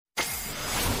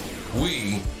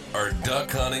We are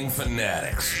duck hunting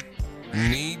fanatics,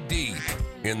 knee deep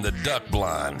in the duck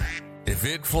blind. If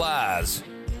it flies,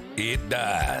 it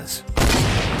dies.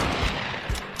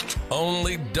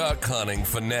 Only duck hunting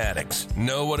fanatics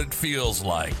know what it feels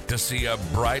like to see a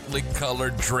brightly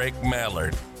colored Drake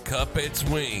mallard cup its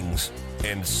wings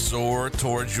and soar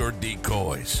towards your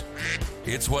decoys.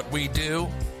 It's what we do,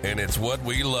 and it's what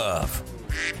we love.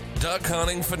 Duck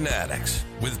hunting fanatics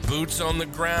with boots on the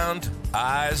ground,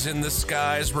 eyes in the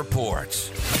skies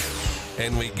reports.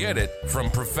 And we get it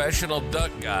from professional duck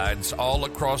guides all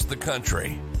across the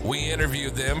country. We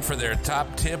interview them for their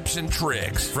top tips and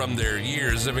tricks from their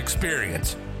years of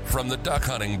experience from the duck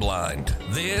hunting blind.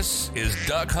 This is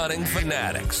Duck Hunting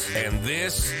Fanatics, and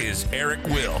this is Eric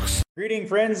Wilkes. Greeting,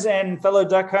 friends and fellow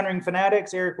duck hunting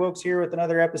fanatics. Eric Wilkes here with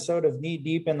another episode of Knee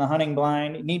Deep in the Hunting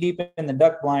Blind, Knee Deep in the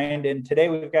Duck Blind. And today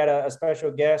we've got a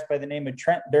special guest by the name of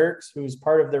Trent Dirks, who's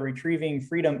part of the Retrieving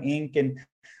Freedom, Inc. And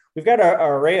we've got an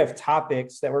array of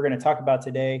topics that we're going to talk about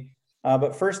today.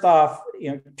 But first off,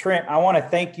 Trent, I want to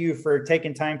thank you for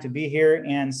taking time to be here.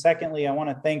 And secondly, I want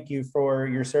to thank you for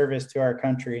your service to our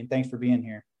country. And thanks for being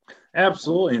here.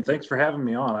 Absolutely. And thanks for having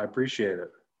me on. I appreciate it.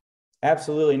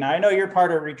 Absolutely. Now, I know you're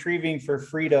part of Retrieving for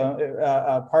Freedom,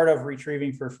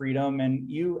 and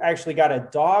you actually got a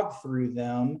dog through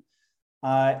them.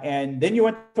 And then you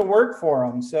went to work for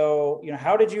them. So,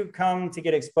 how did you come to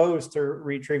get exposed to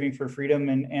Retrieving for Freedom,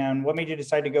 and what made you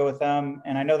decide to go with them?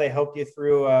 And I know they helped you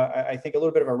through, I think, a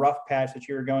little bit of a rough patch that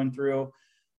you were going through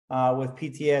with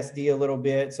PTSD a little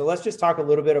bit. So let's just talk a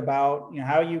little bit about,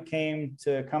 how you came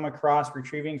to come across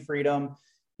Retrieving Freedom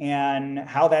and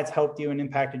how that's helped you and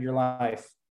impacted your life.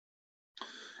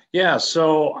 Yeah,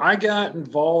 so I got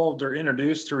involved or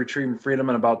introduced to Retrieving Freedom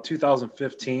in about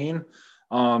 2015.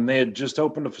 They had just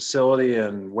opened a facility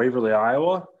in Waverly,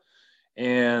 Iowa,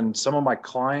 and some of my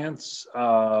clients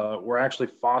were actually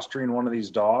fostering one of these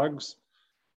dogs.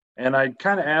 And I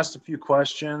kind of asked a few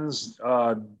questions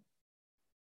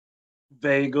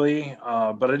vaguely,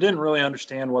 but I didn't really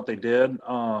understand what they did,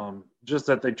 just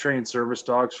that they trained service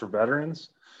dogs for veterans.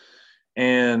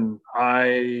 And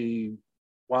I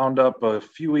wound up a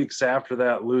few weeks after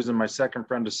that losing my second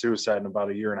friend to suicide in about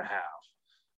a year and a half.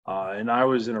 And I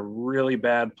was in a really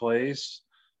bad place,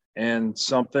 and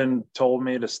something told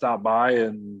me to stop by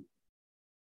and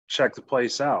check the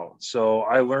place out. So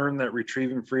I learned that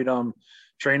Retrieving Freedom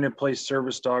trained and placed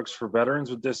service dogs for veterans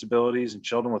with disabilities and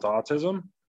children with autism,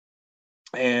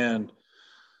 and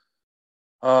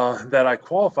that I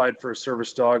qualified for a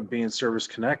service dog being service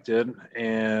connected.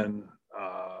 And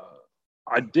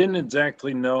I didn't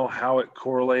exactly know how it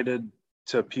correlated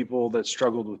to people that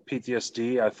struggled with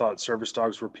PTSD. I thought service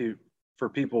dogs were for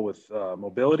people with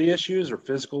mobility issues or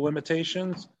physical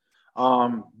limitations.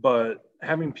 But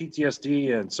having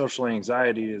PTSD and social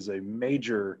anxiety is a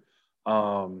major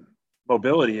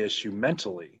mobility issue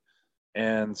mentally.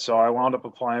 And so I wound up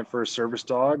applying for a service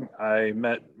dog. I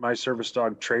met my service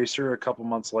dog Tracer a couple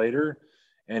months later,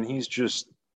 and he's just,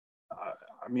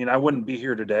 I wouldn't be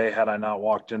here today had I not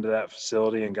walked into that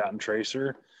facility and gotten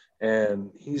Tracer. And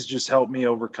he's just helped me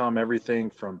overcome everything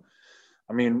from,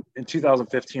 in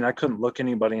 2015, I couldn't look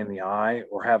anybody in the eye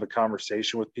or have a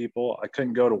conversation with people. I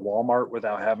couldn't go to Walmart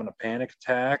without having a panic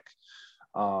attack.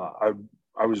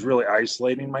 I was really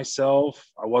isolating myself.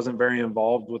 I wasn't very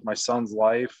involved with my son's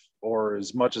life or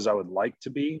as much as I would like to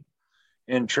be.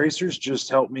 And Tracers just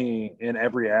helped me in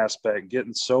every aspect,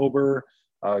 getting sober,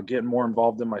 getting more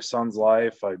involved in my son's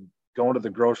life. I go to the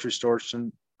grocery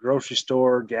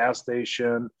store, gas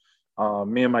station.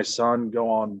 Me and my son go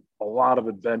on a lot of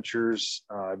adventures.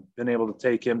 I've been able to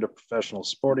take him to professional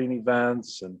sporting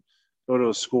events and go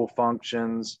to school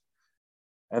functions.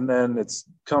 And then it's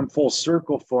come full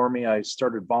circle for me. I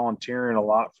started volunteering a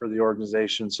lot for the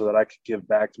organization so that I could give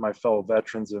back to my fellow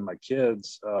veterans and my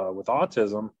kids with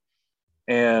autism.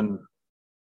 And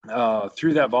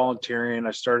through that volunteering,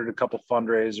 I started a couple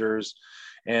fundraisers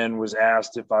and was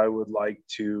asked if I would like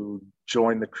to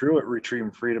join the crew at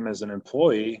Retrieving Freedom as an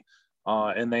employee.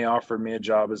 And they offered me a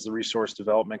job as the resource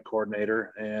development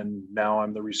coordinator. And now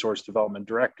I'm the resource development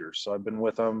director. So I've been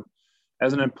with them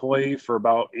as an employee for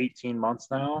about 18 months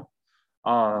now.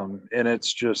 And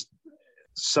it's just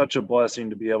such a blessing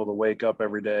to be able to wake up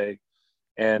every day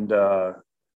and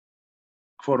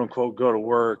quote unquote, go to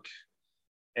work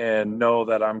and know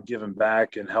that I'm giving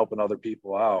back and helping other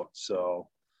people out. So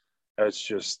it's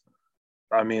just,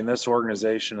 this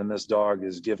organization and this dog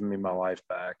is giving me my life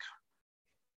back.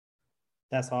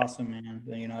 That's awesome, man.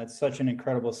 It's such an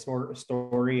incredible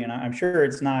story. And I'm sure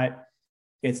it's not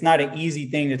it's not an easy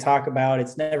thing to talk about.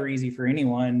 It's never easy for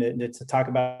anyone to talk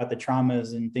about the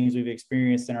traumas and things we've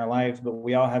experienced in our lives, but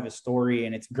we all have a story,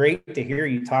 and it's great to hear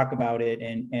you talk about it.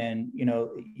 And, you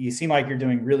know, you seem like you're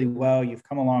doing really well. You've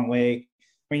come a long way.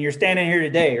 I mean, you're standing here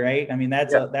today, right? I mean,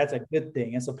 that's a good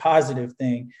thing. It's a positive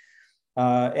thing.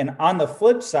 And on the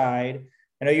flip side,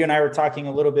 I know you and I were talking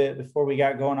a little bit before we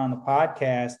got going on the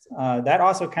podcast. That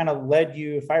also kind of led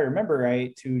you, if I remember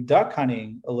right, to duck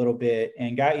hunting a little bit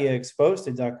and got you exposed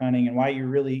to duck hunting, and why you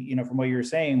really, you know, from what you were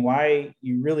saying, why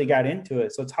you really got into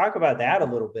it. So talk about that a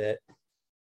little bit.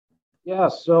 Yeah.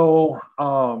 So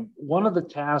one of the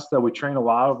tasks that we train a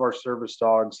lot of our service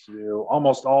dogs to do,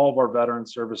 almost all of our veteran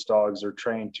service dogs are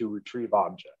trained to retrieve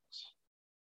objects.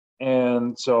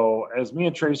 And so as me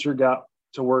and Tracer got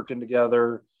to working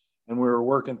together, and we were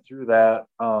working through that,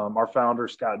 our founder,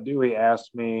 Scott Dewey,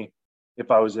 asked me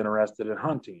if I was interested in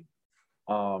hunting.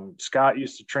 Scott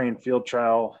used to train field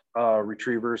trial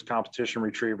retrievers, competition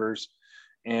retrievers.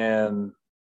 And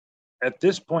at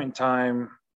this point in time,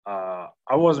 I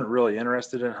wasn't really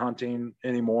interested in hunting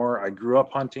anymore. I grew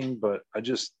up hunting, but I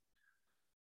just,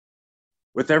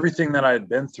 with everything that I had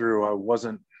been through, I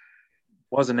wasn't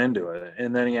into it.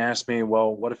 And then he asked me,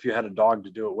 well, what if you had a dog to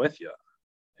do it with you?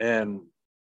 And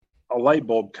a light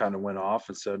bulb kind of went off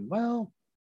and said, well,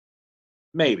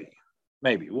 maybe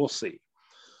we'll see.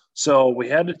 So we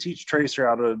had to teach Tracer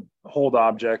how to hold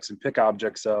objects and pick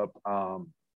objects up,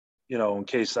 you know, in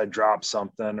case I dropped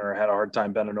something or had a hard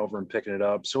time bending over and picking it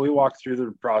up. So we walked through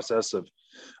the process of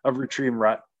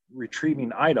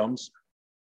retrieving items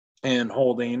and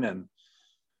holding. And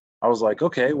I was like,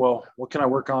 okay, well, what can I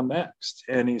work on next?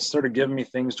 And he started giving me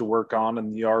things to work on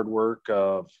in the yard work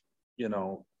of, you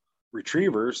know,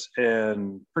 retrievers.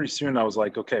 And pretty soon I was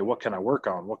like, okay, what can I work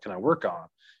on?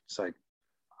 It's like,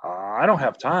 I don't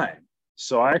have time.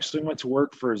 So I actually went to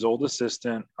work for his old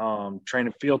assistant,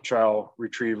 training field trial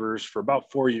retrievers for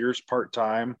about 4 years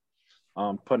part-time,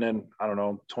 putting in, I don't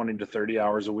know, 20 to 30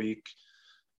 hours a week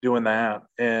doing that.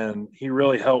 And he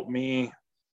really helped me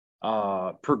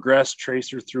progress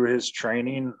Tracer through his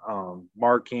training,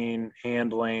 marking,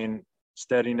 handling,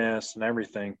 steadiness, and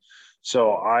everything.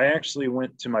 So I actually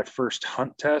went to my first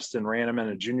hunt test and ran him in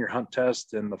a junior hunt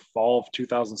test in the fall of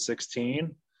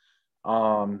 2016.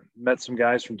 Met some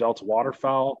guys from Delta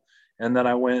Waterfowl. And then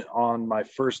I went on my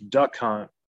first duck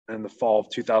hunt in the fall of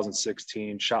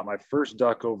 2016, shot my first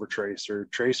duck over Tracer.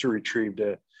 Tracer retrieved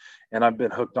it, and I've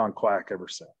been hooked on quack ever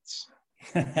since.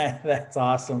 That's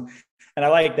awesome. And I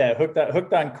like that,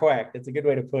 hooked on quack. That's a good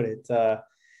way to put it.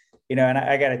 You know, and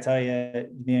I got to tell you,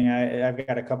 I've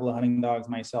got a couple of hunting dogs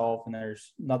myself, and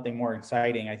there's nothing more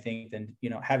exciting, I think, than, you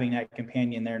know, having that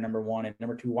companion there, number one, and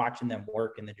number two, watching them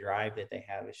work in the drive that they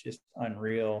have. It's just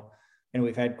unreal. And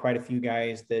we've had quite a few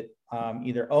guys that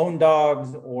either own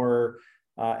dogs or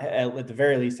at the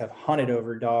very least have hunted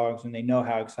over dogs, and they know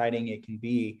how exciting it can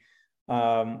be.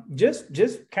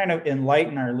 Just kind of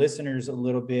enlighten our listeners a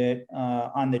little bit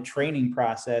on the training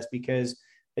process, because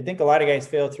I think a lot of guys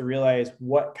fail to realize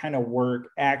what kind of work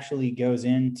actually goes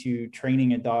into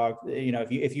training a dog. You know,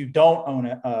 if you don't own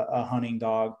a hunting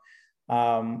dog,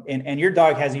 and your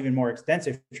dog has even more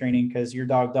extensive training because your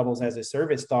dog doubles as a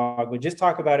service dog, but just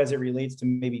talk about, as it relates to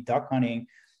maybe duck hunting,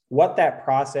 what that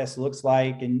process looks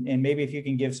like. And maybe if you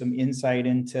can give some insight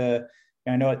into,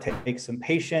 I know it takes some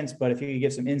patience, but if you could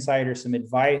give some insight or some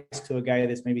advice to a guy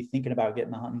that's maybe thinking about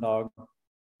getting a hunting dog.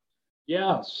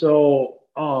 Yeah. So,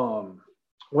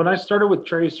 when I started with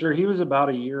Tracer, he was about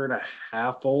 1.5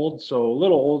 years old, so a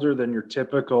little older than your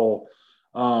typical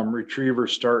retriever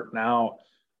starting out.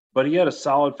 But he had a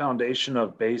solid foundation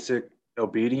of basic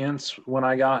obedience when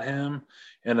I got him,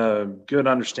 and a good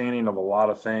understanding of a lot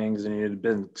of things, and he had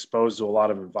been exposed to a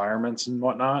lot of environments and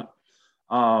whatnot.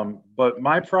 But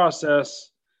my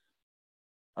process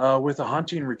with a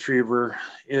hunting retriever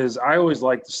is I always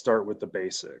like to start with the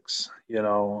basics, you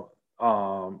know. A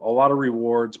lot of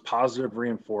rewards, positive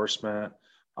reinforcement,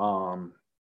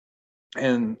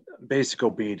 and basic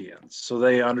obedience. So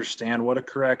they understand what a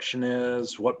correction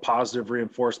is, what positive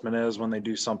reinforcement is. When they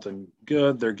do something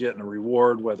good, they're getting a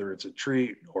reward, whether it's a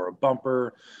treat or a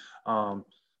bumper,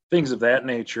 things of that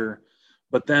nature.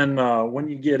 But then when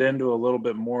you get into a little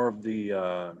bit more of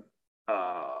the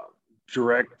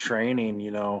direct training,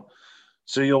 you know,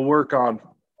 so you'll work on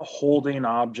holding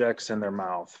objects in their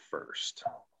mouth first.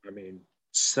 I mean,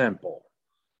 simple.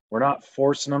 We're not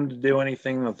forcing them to do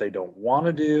anything that they don't want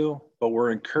to do, but we're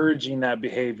encouraging that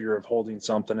behavior of holding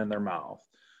something in their mouth,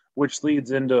 which leads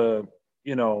into,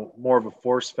 you know, more of a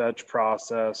force fetch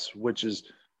process, which is,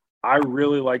 I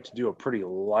really like to do a pretty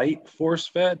light force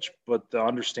fetch, but the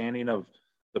understanding of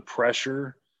the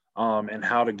pressure and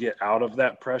how to get out of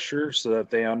that pressure so that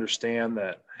they understand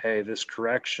that, hey, this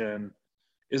correction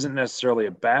isn't necessarily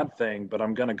a bad thing, but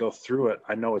I'm going to go through it.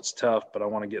 I know it's tough, but I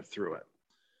want to get through it.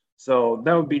 So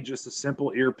that would be just a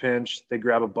simple ear pinch. They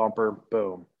grab a bumper,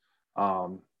 boom.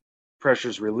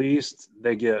 Pressure's released.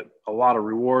 They get a lot of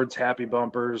rewards, happy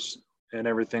bumpers, and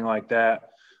everything like that.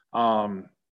 And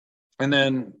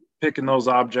then picking those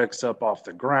objects up off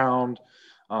the ground,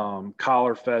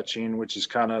 collar fetching, which is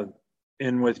kind of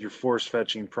in with your force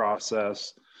fetching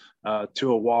process,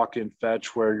 to a walk-in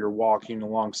fetch where you're walking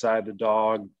alongside the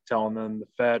dog, telling them to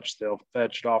fetch. They'll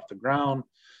fetch it off the ground,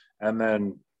 and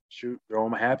then throw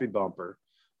them a happy bumper.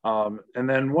 And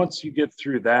then once you get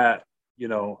through that,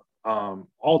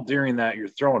 all during that, you're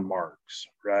throwing marks,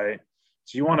 right?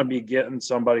 So you want to be getting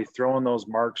somebody throwing those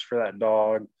marks for that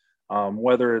dog,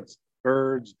 whether it's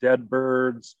birds, dead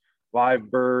birds,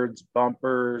 live birds,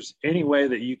 bumpers, any way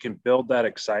that you can build that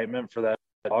excitement for that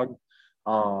dog.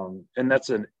 And that's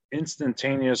an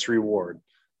instantaneous reward.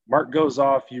 Mark goes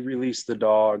off, you release the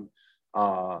dog,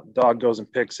 dog goes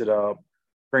and picks it up,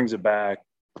 brings it back,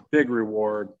 big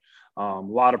reward, a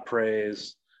lot of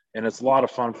praise, and it's a lot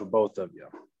of fun for both of you.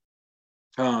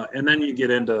 And then you get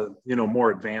into,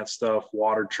 more advanced stuff,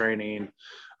 water training,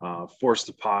 force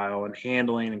to pile, and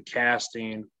handling and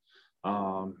casting,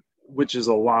 which is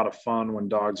a lot of fun when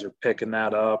dogs are picking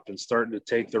that up and starting to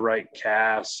take the right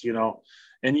casts,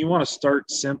 and you want to start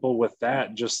simple with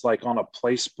that, just like on a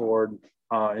place board,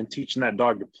 and teaching that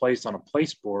dog to place on a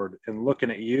place board and looking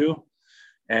at you,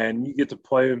 and you get to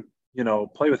play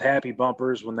with happy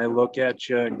bumpers when they look at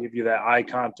you and give you that eye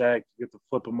contact. You get to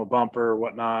flip them a bumper or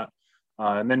whatnot.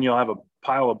 And then you'll have a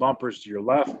pile of bumpers to your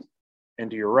left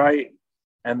and to your right.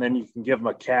 And then you can give them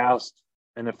a cast.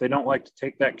 And if they don't like to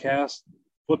take that cast,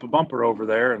 flip a bumper over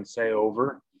there and say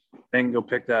over. Then go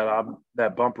pick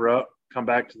that bumper up, come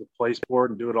back to the place board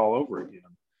and do it all over again.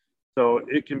 So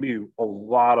it can be a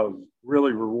lot of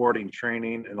really rewarding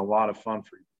training and a lot of fun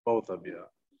for both of you.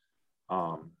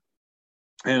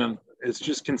 And it's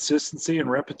just consistency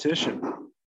and repetition.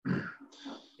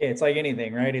 Yeah, it's like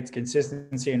anything, right? It's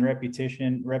consistency and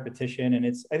repetition.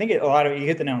 And I think a lot of it, you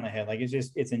hit the nail on the head. Like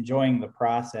it's enjoying the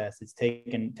process. It's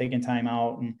taking time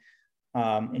out and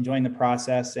enjoying the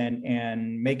process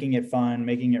and making it fun,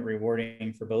 making it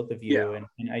rewarding for both of you. Yeah.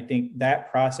 And I think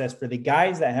that process for the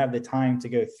guys that have the time to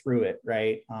go through it,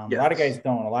 right? Yes. A lot of guys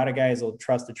don't. A lot of guys will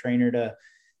trust the trainer to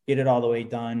get it all the way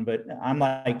done. But I'm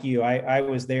like you. I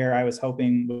was there. I was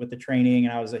helping with the training,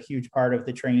 and I was a huge part of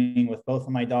the training with both of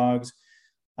my dogs,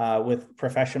 with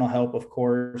professional help, of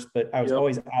course. But I was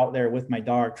always out there with my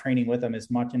dog, training with them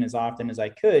as much and as often as I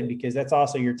could, because that's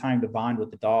also your time to bond with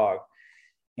the dog.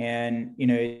 And,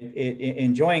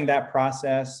 enjoying that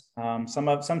process.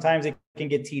 Sometimes it can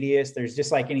get tedious. There's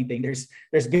just like anything. There's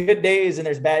good days and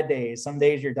there's bad days. Some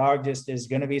days your dog just is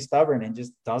going to be stubborn and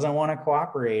just doesn't want to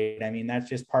cooperate. I mean, that's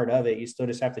just part of it. You still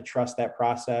just have to trust that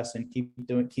process and keep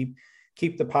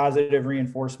the positive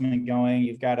reinforcement going.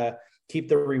 You've got to keep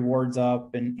the rewards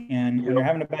up, and when you're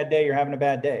having a bad day, you're having a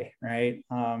bad day, right?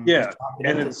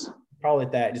 Call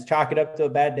it that. Just chalk it up to a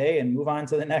bad day and move on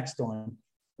to the next one.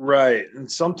 Right. And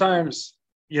sometimes,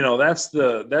 that's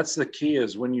the key,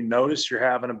 is when you notice you're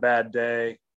having a bad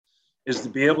day, is to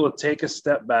be able to take a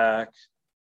step back,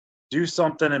 do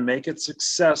something and make it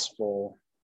successful,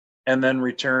 and then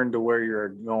return to where you're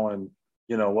going,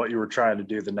 what you were trying to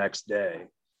do the next day.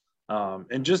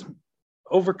 And just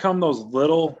overcome those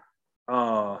little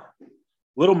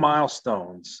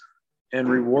milestones and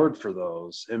reward for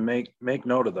those, and make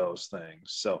note of those things.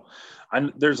 So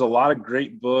there's a lot of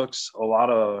great books, a lot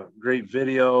of great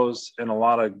videos, and a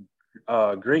lot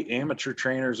of great amateur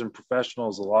trainers and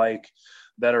professionals alike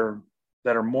that are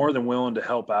more than willing to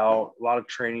help out. A lot of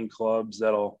training clubs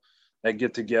that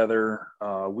get together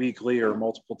weekly or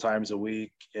multiple times a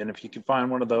week. And if you can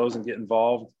find one of those and get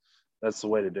involved, that's the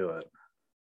way to do it.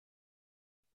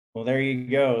 Well, there you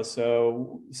go.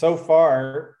 So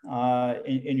far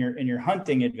in your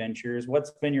hunting adventures,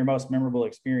 what's been your most memorable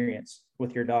experience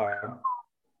with your dog?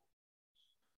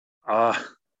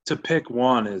 To pick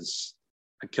one is,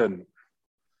 I couldn't.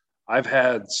 I've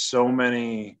had so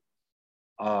many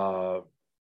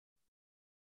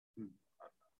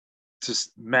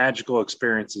just magical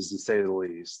experiences, to say the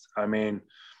least. I mean,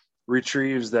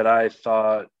 retrieves that I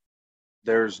thought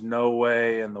there's no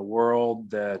way in the world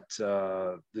that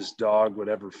this dog would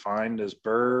ever find this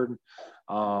bird.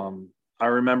 I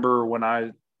remember when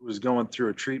I was going through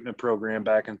a treatment program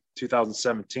back in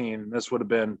 2017, this would have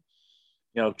been,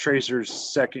 Tracer's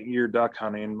second year duck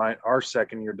hunting, our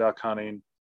second year duck hunting.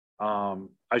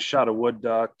 I shot a wood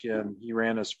duck and he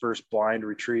ran his first blind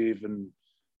retrieve and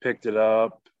picked it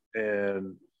up.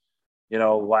 And, you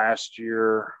know, last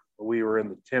year we were in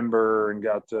the timber and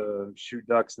got to shoot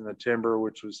ducks in the timber,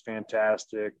 which was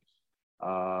fantastic.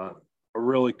 A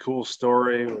really cool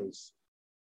story was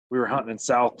we were hunting in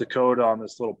South Dakota on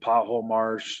this little pothole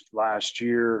marsh last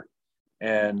year.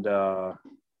 And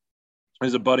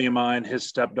there's a buddy of mine, his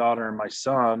stepdaughter and my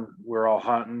son, we're all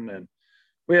hunting and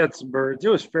we had some birds. It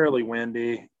was fairly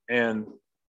windy, and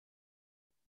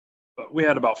we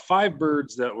had about 5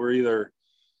 birds that were either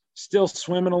still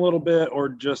swimming a little bit or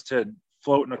just had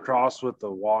floating across with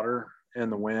the water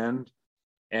and the wind.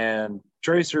 And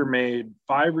Tracer made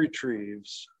 5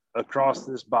 retrieves across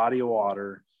this body of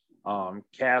water,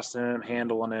 casting him,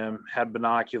 handling him, had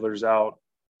binoculars out,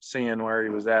 seeing where he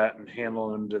was at and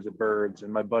handling him to the birds.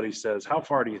 And my buddy says, "How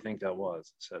far do you think that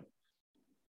was?" I said,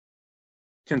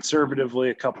 conservatively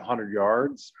a couple 100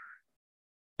 yards.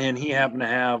 And he happened to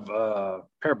have a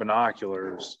pair of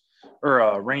binoculars or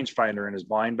a rangefinder in his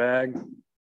blind bag,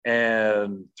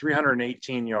 and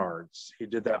 318 yards. He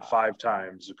did that 5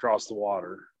 times across the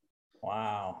water.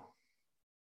 Wow.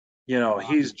 You know,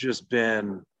 he's just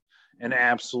been an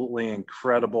absolutely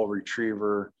incredible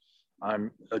retriever.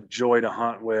 I'm a joy to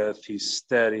hunt with. He's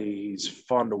steady. He's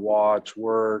fun to watch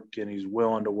work, and he's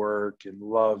willing to work and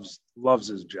loves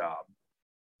his job.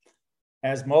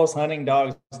 As most hunting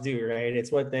dogs do, right?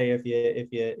 It's what they, if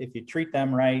you treat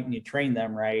them right and you train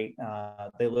them right,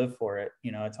 they live for it.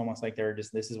 You know, it's almost like they're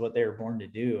just, this is what they were born to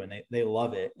do, and they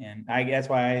love it. And that's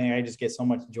why I think I just get so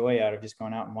much joy out of just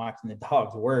going out and watching the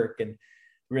dogs work. And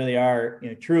really are, you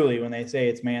know, truly, when they say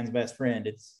it's man's best friend,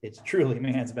 it's truly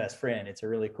man's best friend. It's a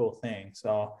really cool thing.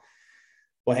 So,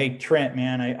 well, hey, Trent,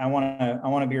 man, I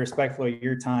want to be respectful of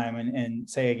your time and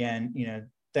say again, you know,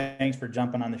 thanks for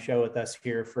jumping on the show with us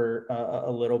here for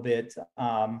a little bit.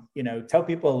 You know, tell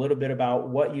people a little bit about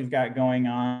what you've got going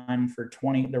on for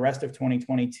the rest of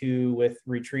 2022 with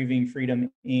Retrieving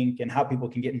Freedom Inc. and how people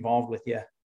can get involved with you.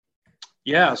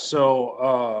 Yeah,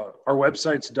 so our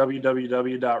website's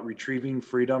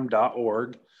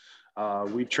www.retrievingfreedom.org.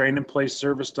 We train and place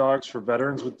service dogs for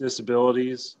veterans with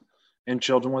disabilities and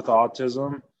children with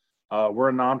autism. We're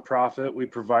a nonprofit. We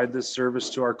provide this service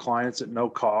to our clients at no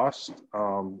cost.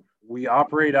 We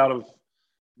operate out of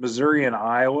Missouri and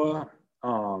Iowa,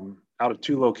 out of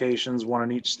 2 locations, 1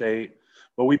 in each state,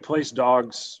 but we place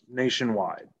dogs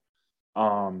nationwide.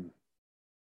 And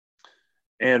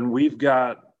we've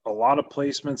got a lot of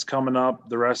placements coming up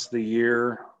the rest of the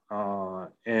year.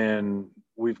 And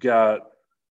we've got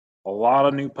a lot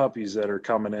of new puppies that are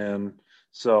coming in.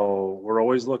 So we're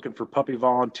always looking for puppy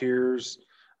volunteers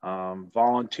and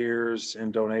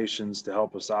donations to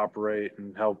help us operate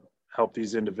and help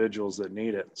these individuals that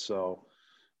need it. So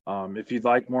if you'd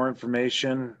like more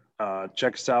information,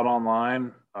 check us out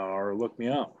online or look me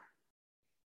up.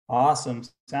 Awesome.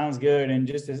 Sounds good. And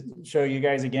just to show you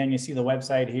guys again, you see the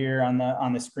website here on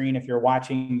the screen. If you're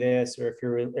watching this, or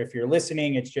if you're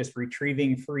listening, it's just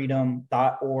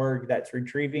retrievingfreedom.org. That's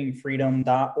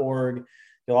retrievingfreedom.org.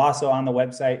 You'll also on the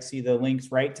website see the links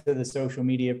right to the social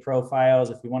media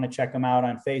profiles. If you want to check them out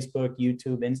on Facebook,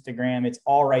 YouTube, Instagram, it's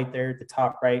all right there at the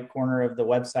top right corner of the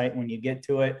website when you get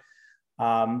to it.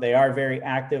 They are very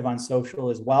active on social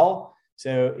as well.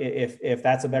 So if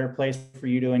that's a better place for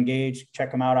you to engage,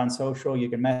 check them out on social. You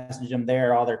can message them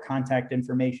there. All their contact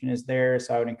information is there.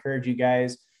 So I would encourage you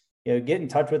guys, you know, get in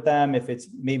touch with them. If it's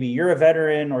maybe you're a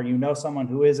veteran or you know someone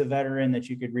who is a veteran that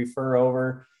you could refer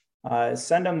over,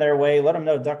 send them their way. Let them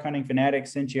know Duck Hunting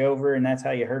Fanatics sent you over, and that's how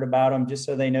you heard about them, just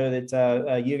so they know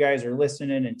that you guys are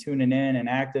listening and tuning in and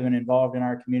active and involved in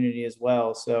our community as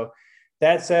well. So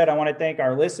that said, I want to thank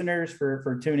our listeners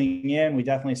for tuning in. We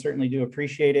definitely certainly do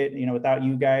appreciate it. You know, without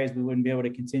you guys, we wouldn't be able to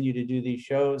continue to do these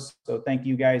shows. So thank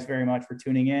you guys very much for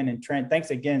tuning in. And Trent, thanks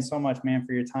again so much, man,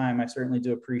 for your time. I certainly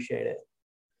do appreciate it.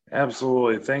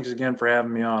 Absolutely. Thanks again for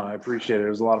having me on. I appreciate it. It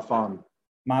was a lot of fun.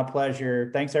 My pleasure.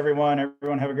 Thanks, everyone.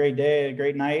 Everyone have a great day, a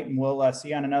great night, and we'll see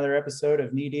you on another episode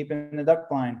of Knee Deep in the Duck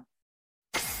Blind.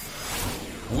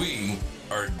 We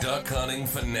are Duck Hunting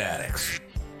Fanatics.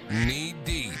 Knee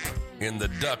deep in the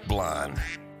duck blind.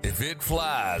 If it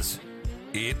flies,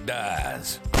 it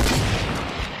dies.